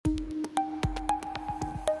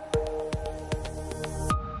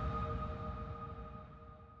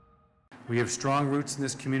We have strong roots in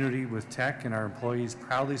this community with Teck and our employees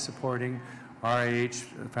proudly supporting RIH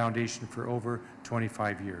Foundation for over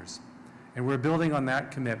 25 years. And we're building on that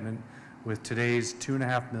commitment with today's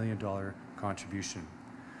 $2.5 million contribution.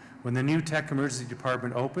 When the new Teck Emergency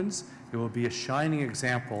Department opens, it will be a shining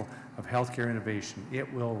example of healthcare innovation.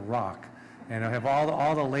 It will rock. And I have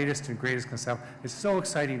all the latest and greatest kind of stuff. It's so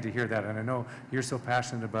exciting to hear that, and I know you're so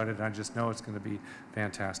passionate about it, and I just know it's going to be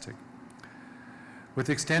fantastic. With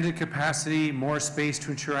extended capacity, more space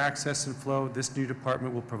to ensure access and flow, this new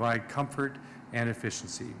department will provide comfort and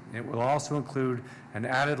efficiency. It will also include an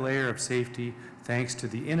added layer of safety thanks to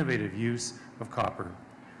the innovative use of copper.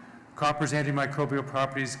 Copper's antimicrobial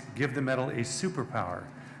properties give the metal a superpower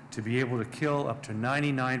to be able to kill up to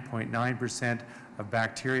 99.9% of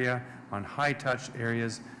bacteria on high-touch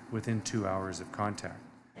areas within 2 hours of contact.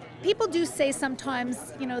 People do say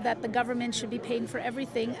sometimes, that the government should be paying for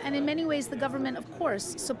everything, and in many ways the government, of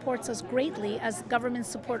course, supports us greatly, as governments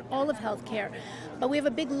support all of healthcare. But we have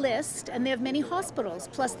a big list, and they have many hospitals,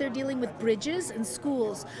 plus they're dealing with bridges and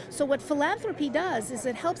schools. So what philanthropy does is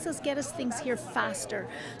it helps us get us things here faster.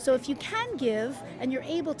 So if you can give, and you're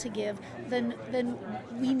able to give, then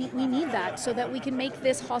we need that so that we can make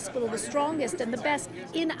this hospital the strongest and the best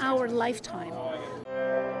in our lifetime.